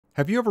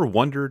Have you ever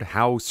wondered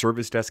how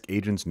service desk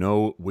agents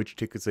know which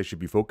tickets they should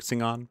be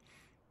focusing on?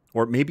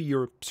 Or maybe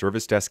you're a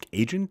service desk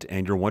agent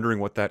and you're wondering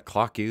what that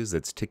clock is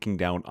that's ticking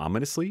down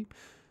ominously?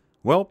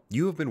 Well,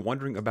 you have been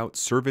wondering about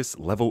service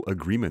level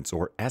agreements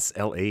or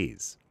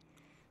SLAs.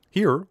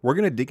 Here, we're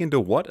going to dig into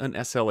what an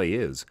SLA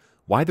is,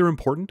 why they're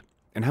important,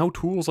 and how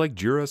tools like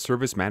Jira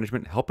Service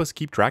Management help us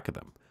keep track of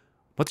them.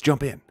 Let's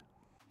jump in.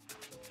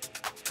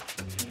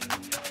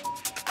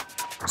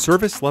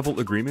 Service level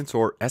agreements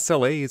or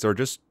SLAs are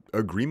just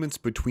agreements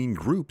between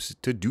groups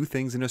to do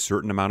things in a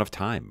certain amount of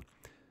time.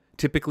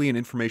 Typically in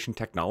information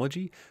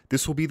technology,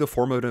 this will be the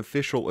form of an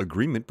official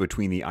agreement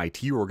between the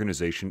IT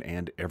organization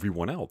and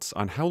everyone else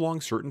on how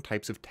long certain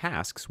types of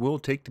tasks will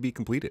take to be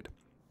completed.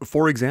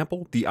 For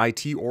example, the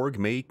IT org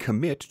may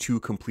commit to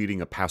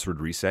completing a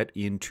password reset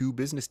in 2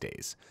 business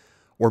days,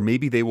 or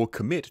maybe they will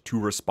commit to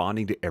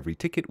responding to every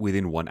ticket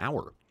within 1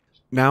 hour.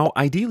 Now,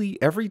 ideally,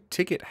 every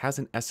ticket has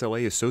an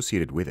SLA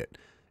associated with it.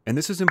 And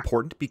this is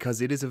important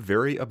because it is a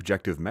very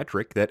objective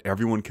metric that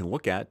everyone can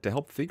look at to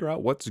help figure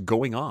out what's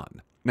going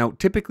on. Now,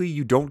 typically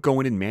you don't go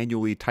in and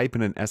manually type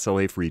in an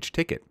SLA for each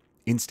ticket.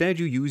 Instead,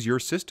 you use your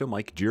system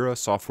like Jira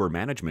Software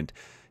Management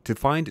to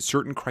find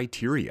certain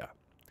criteria.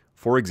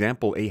 For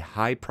example, a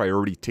high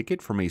priority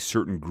ticket from a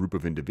certain group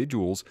of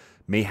individuals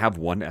may have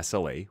one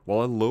SLA,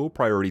 while a low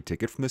priority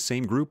ticket from the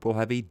same group will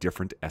have a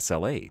different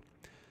SLA.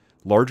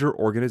 Larger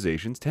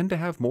organizations tend to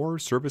have more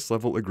service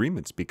level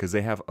agreements because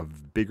they have a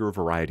bigger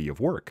variety of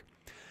work.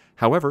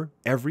 However,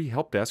 every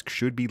help desk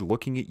should be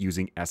looking at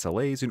using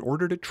SLAs in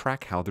order to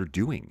track how they're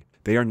doing.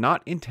 They are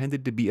not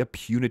intended to be a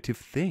punitive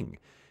thing.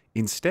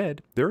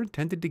 Instead, they're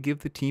intended to give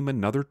the team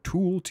another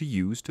tool to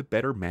use to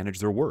better manage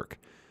their work.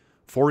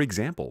 For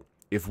example,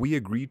 if we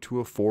agree to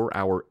a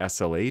 4-hour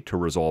SLA to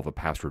resolve a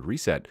password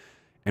reset,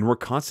 and we're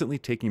constantly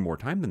taking more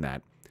time than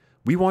that,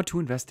 we want to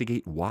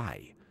investigate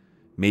why.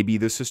 Maybe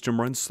the system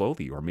runs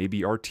slowly, or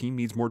maybe our team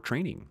needs more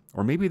training,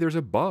 or maybe there's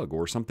a bug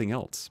or something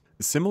else.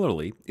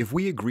 Similarly, if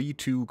we agree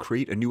to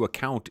create a new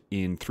account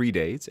in 3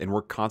 days and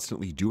we're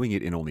constantly doing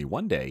it in only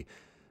 1 day,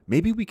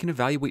 maybe we can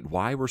evaluate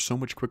why we're so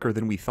much quicker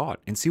than we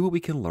thought and see what we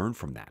can learn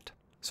from that.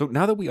 So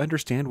now that we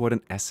understand what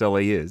an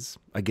SLA is,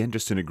 again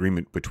just an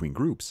agreement between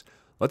groups,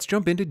 let's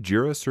jump into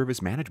Jira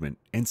Service Management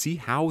and see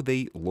how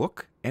they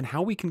look and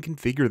how we can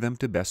configure them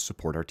to best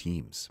support our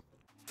teams.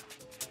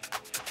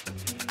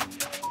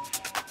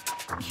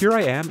 Here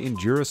I am in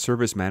Jira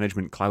Service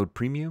Management Cloud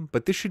Premium,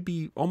 but this should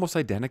be almost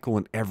identical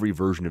in every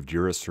version of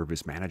Jira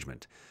Service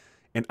Management.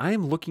 And I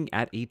am looking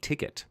at a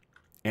ticket.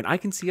 And I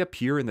can see up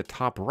here in the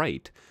top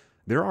right,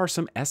 there are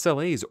some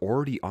SLAs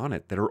already on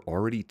it that are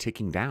already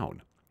ticking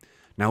down.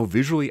 Now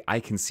visually I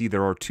can see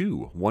there are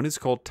 2. One is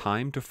called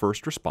Time to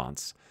First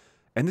Response.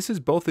 And this is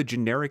both a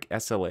generic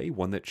SLA,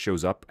 one that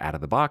shows up out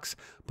of the box,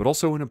 but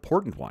also an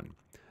important one.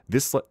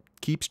 This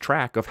keeps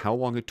track of how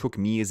long it took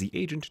me as the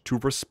agent to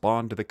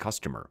respond to the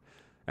customer.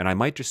 And I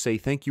might just say,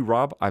 thank you,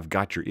 Rob, I've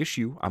got your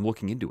issue, I'm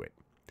looking into it.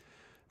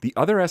 The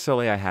other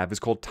SLA I have is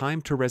called Time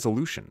to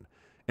Resolution,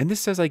 and this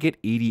says I get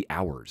 80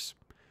 hours.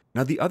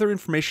 Now the other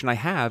information I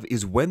have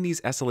is when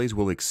these SLAs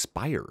will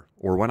expire,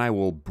 or when I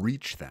will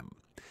breach them.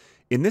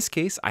 In this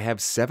case, I have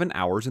 7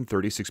 hours and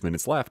 36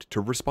 minutes left to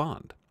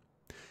respond.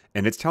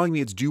 And it's telling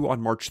me it's due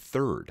on March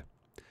 3rd.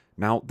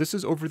 Now, this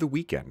is over the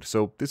weekend,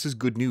 so this is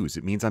good news.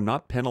 It means I'm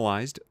not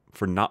penalized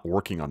for not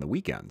working on the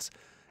weekends,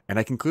 and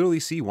I can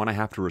clearly see when I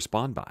have to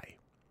respond by.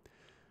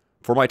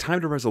 For my time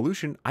to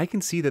resolution, I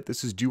can see that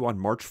this is due on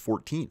March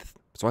 14th,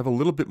 so I have a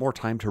little bit more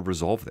time to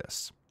resolve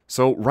this.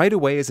 So right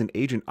away as an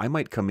agent, I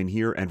might come in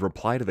here and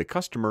reply to the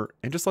customer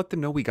and just let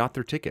them know we got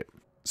their ticket.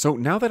 So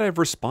now that I've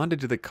responded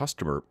to the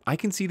customer, I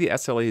can see the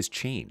SLA has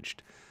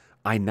changed.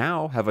 I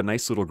now have a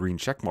nice little green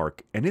check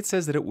mark, and it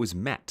says that it was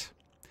met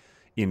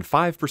in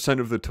 5%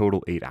 of the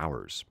total 8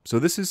 hours. So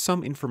this is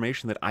some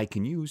information that I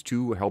can use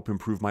to help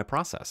improve my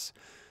process.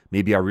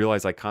 Maybe I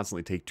realize I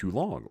constantly take too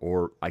long,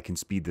 or I can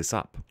speed this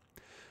up.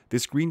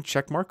 This green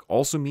check mark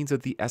also means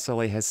that the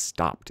SLA has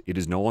stopped. It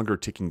is no longer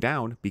ticking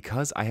down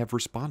because I have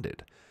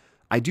responded.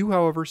 I do,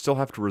 however, still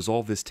have to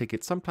resolve this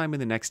ticket sometime in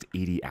the next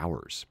 80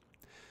 hours.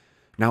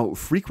 Now,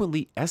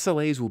 frequently,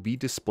 SLAs will be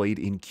displayed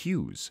in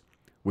queues,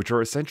 which are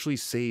essentially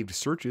saved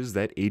searches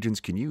that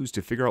agents can use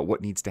to figure out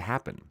what needs to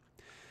happen.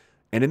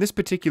 And in this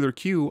particular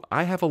queue,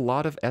 I have a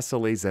lot of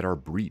SLAs that are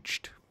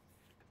breached.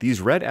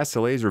 These red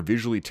SLAs are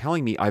visually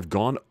telling me I've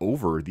gone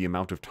over the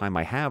amount of time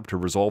I have to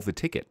resolve the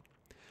ticket.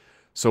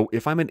 So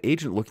if I'm an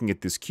agent looking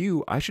at this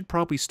queue, I should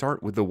probably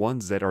start with the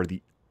ones that are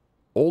the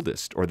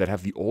oldest or that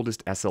have the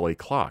oldest SLA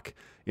clock.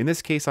 In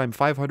this case, I'm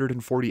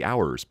 540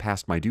 hours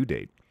past my due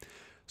date.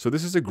 So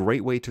this is a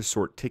great way to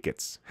sort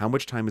tickets. How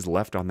much time is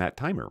left on that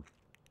timer?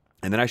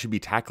 And then I should be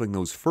tackling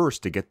those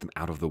first to get them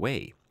out of the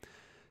way.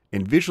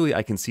 And visually,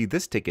 I can see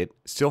this ticket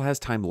still has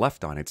time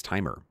left on its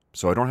timer,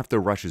 so I don't have to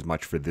rush as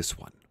much for this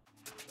one.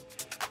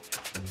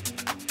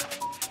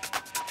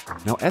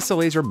 Now,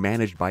 SLAs are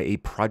managed by a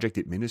project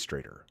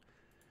administrator.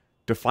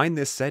 To find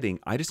this setting,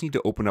 I just need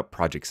to open up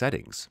Project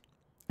Settings,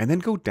 and then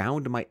go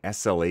down to my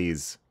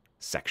SLAs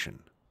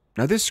section.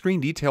 Now this screen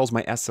details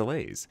my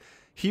SLAs,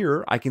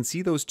 Here, I can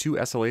see those two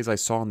SLAs I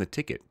saw in the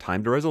ticket,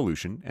 time to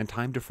resolution and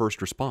time to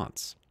first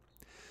response.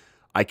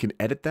 I can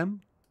edit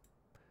them,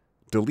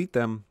 delete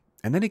them,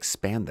 and then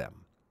expand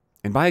them.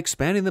 And by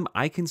expanding them,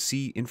 I can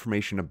see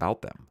information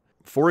about them.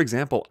 For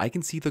example, I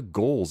can see the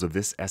goals of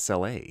this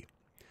SLA.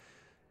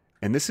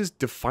 And this is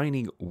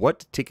defining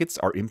what tickets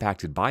are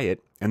impacted by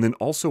it, and then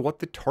also what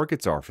the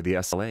targets are for the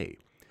SLA.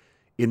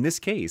 In this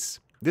case,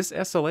 this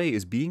SLA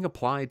is being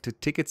applied to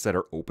tickets that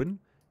are open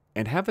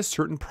and have a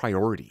certain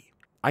priority.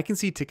 I can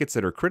see tickets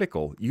that are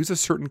critical use a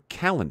certain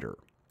calendar.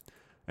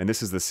 And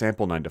this is the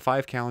sample 9 to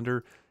 5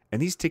 calendar,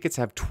 and these tickets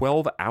have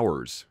 12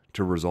 hours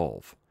to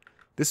resolve.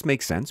 This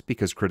makes sense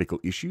because critical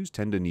issues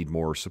tend to need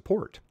more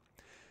support.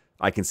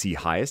 I can see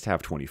highest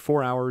have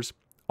 24 hours,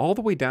 all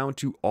the way down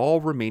to all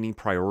remaining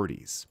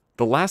priorities.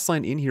 The last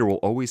line in here will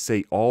always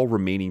say all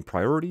remaining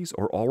priorities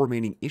or all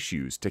remaining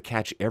issues to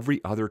catch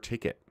every other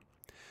ticket.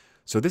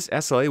 So this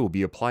SLA will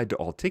be applied to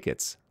all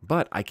tickets,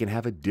 but I can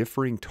have a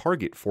differing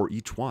target for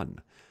each one.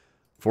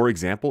 For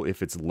example,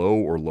 if it's low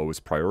or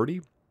lowest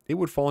priority, it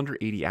would fall under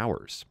 80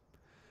 hours.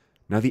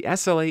 Now the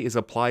SLA is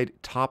applied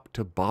top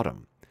to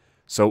bottom.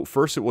 So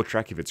first it will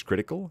check if it's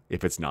critical,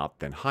 if it's not,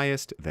 then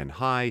highest, then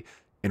high,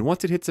 and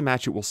once it hits a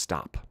match, it will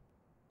stop.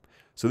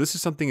 So this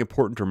is something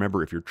important to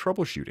remember if you're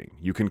troubleshooting.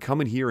 You can come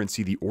in here and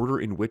see the order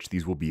in which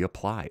these will be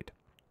applied.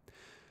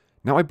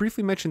 Now I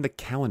briefly mentioned the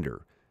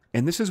calendar,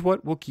 and this is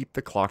what will keep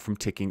the clock from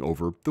ticking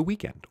over the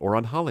weekend or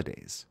on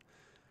holidays.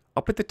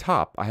 Up at the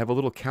top, I have a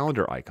little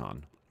calendar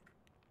icon.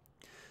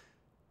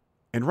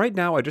 And right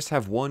now I just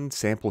have one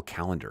sample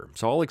calendar,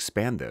 so I'll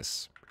expand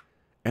this.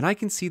 And I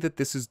can see that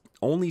this is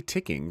only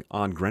ticking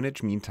on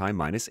Greenwich Mean Time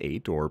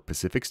 -8 or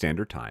Pacific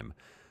Standard Time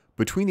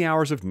between the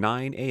hours of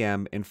 9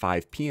 a.m. and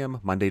 5 p.m.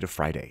 Monday to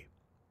Friday.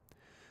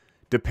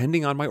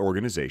 Depending on my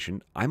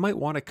organization, I might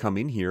want to come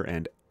in here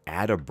and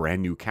add a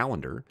brand new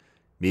calendar.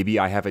 Maybe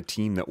I have a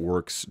team that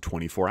works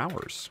 24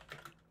 hours.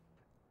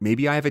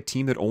 Maybe I have a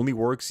team that only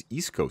works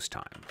East Coast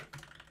time.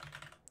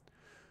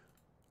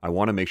 I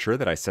want to make sure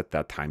that I set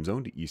that time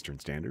zone to Eastern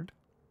Standard.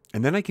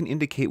 And then I can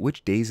indicate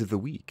which days of the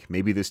week.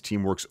 Maybe this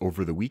team works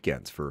over the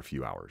weekends for a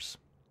few hours.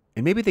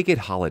 And maybe they get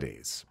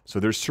holidays. So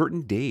there's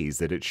certain days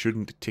that it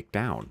shouldn't tick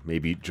down,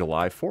 maybe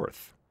July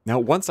 4th. Now,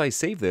 once I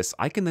save this,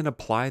 I can then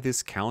apply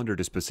this calendar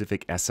to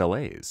specific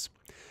SLAs.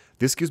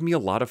 This gives me a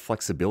lot of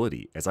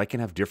flexibility as I can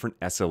have different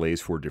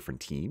SLAs for different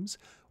teams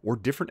or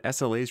different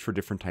SLAs for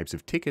different types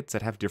of tickets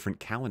that have different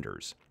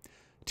calendars.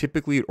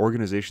 Typically at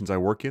organizations I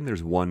work in,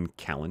 there's one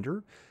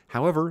calendar.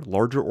 However,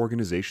 larger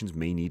organizations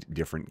may need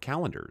different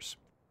calendars.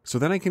 So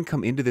then I can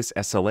come into this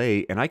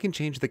SLA and I can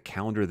change the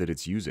calendar that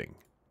it's using.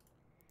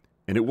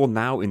 And it will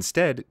now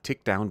instead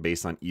tick down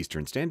based on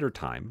Eastern Standard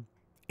Time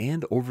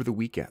and over the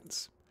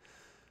weekends.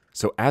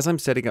 So as I'm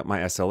setting up my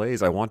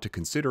SLAs, I want to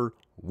consider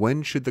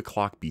when should the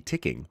clock be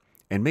ticking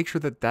and make sure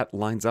that that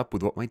lines up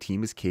with what my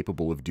team is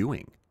capable of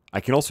doing. I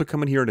can also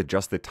come in here and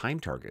adjust the time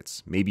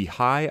targets. Maybe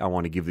high, I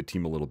want to give the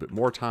team a little bit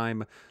more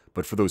time,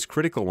 but for those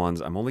critical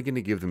ones, I'm only going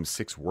to give them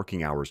 6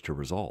 working hours to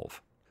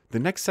resolve. The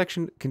next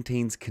section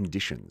contains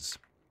conditions.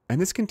 And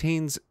this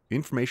contains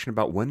information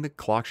about when the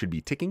clock should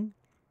be ticking,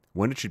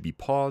 when it should be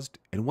paused,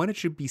 and when it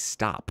should be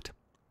stopped.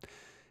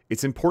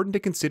 It's important to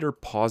consider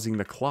pausing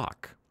the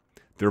clock.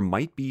 There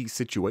might be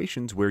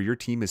situations where your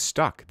team is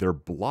stuck. They're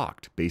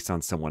blocked based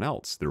on someone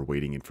else. They're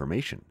waiting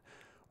information.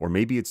 Or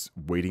maybe it's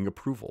waiting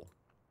approval.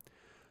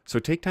 So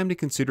take time to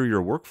consider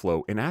your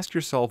workflow and ask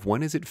yourself,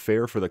 when is it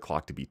fair for the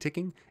clock to be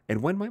ticking,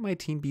 and when might my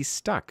team be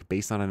stuck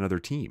based on another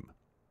team?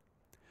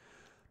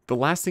 The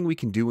last thing we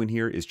can do in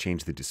here is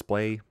change the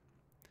display.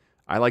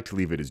 I like to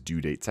leave it as due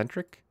date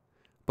centric,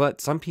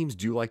 but some teams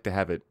do like to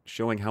have it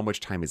showing how much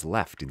time is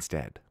left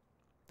instead.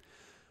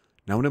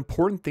 Now, an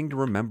important thing to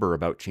remember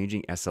about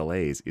changing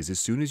SLAs is as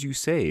soon as you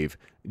save,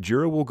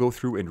 Jira will go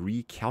through and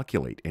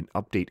recalculate and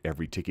update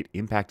every ticket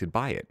impacted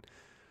by it.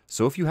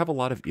 So if you have a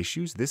lot of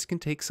issues, this can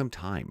take some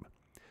time.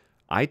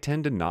 I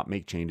tend to not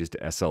make changes to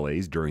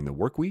SLAs during the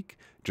work week,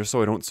 just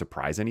so I don't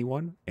surprise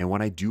anyone. And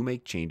when I do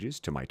make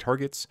changes to my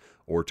targets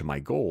or to my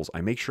goals,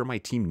 I make sure my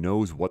team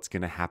knows what's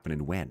going to happen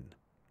and when.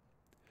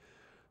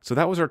 So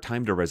that was our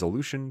time to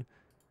resolution.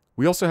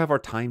 We also have our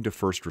time to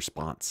first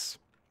response.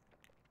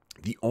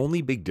 The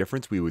only big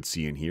difference we would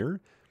see in here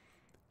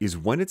is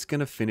when it's going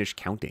to finish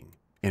counting.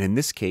 And in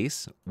this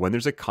case, when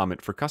there's a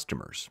comment for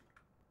customers.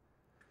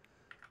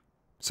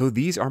 So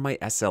these are my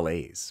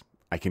SLAs.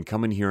 I can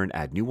come in here and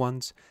add new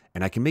ones,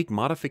 and I can make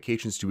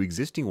modifications to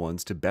existing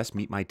ones to best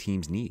meet my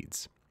team's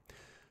needs.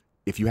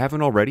 If you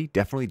haven't already,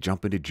 definitely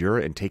jump into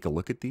Jira and take a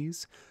look at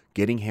these.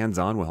 Getting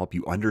hands-on will help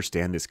you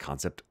understand this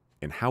concept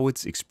and how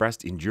it's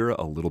expressed in Jira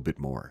a little bit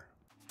more.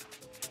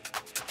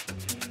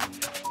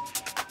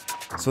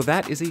 So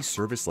that is a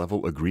service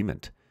level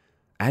agreement.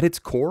 At its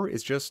core,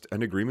 it's just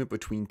an agreement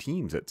between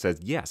teams that says,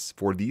 yes,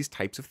 for these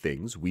types of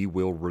things, we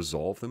will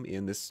resolve them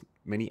in this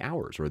many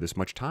hours or this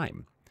much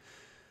time.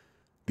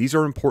 These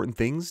are important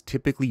things.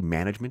 Typically,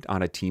 management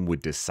on a team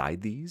would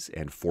decide these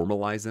and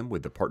formalize them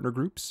with the partner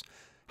groups.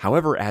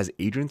 However, as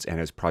agents and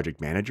as project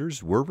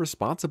managers, we're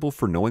responsible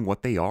for knowing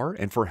what they are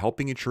and for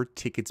helping ensure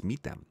tickets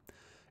meet them.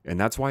 And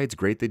that's why it's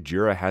great that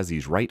Jira has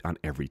these right on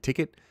every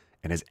ticket,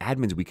 and as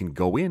admins, we can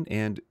go in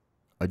and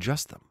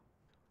adjust them.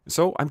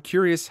 So I'm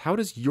curious, how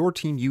does your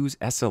team use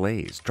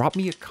SLAs? Drop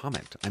me a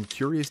comment. I'm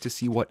curious to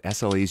see what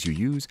SLAs you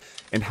use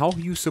and how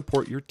you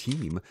support your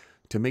team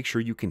to make sure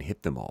you can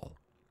hit them all.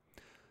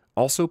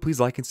 Also, please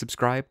like and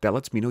subscribe. That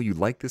lets me know you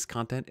like this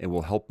content and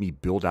will help me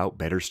build out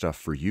better stuff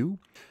for you.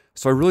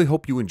 So I really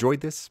hope you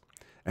enjoyed this,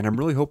 and I'm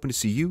really hoping to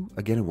see you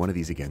again in one of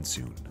these again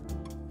soon.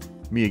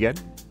 Me again,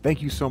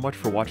 thank you so much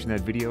for watching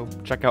that video.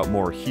 Check out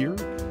more here,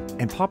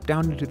 and pop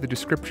down into the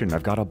description.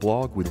 I've got a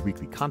blog with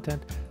weekly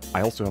content.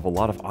 I also have a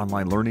lot of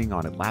online learning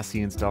on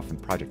Atlassian stuff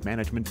and project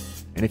management.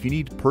 And if you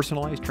need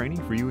personalized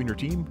training for you and your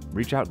team,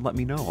 reach out and let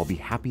me know. I'll be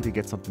happy to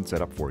get something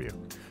set up for you.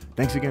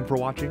 Thanks again for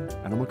watching,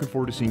 and I'm looking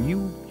forward to seeing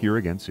you here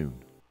again soon.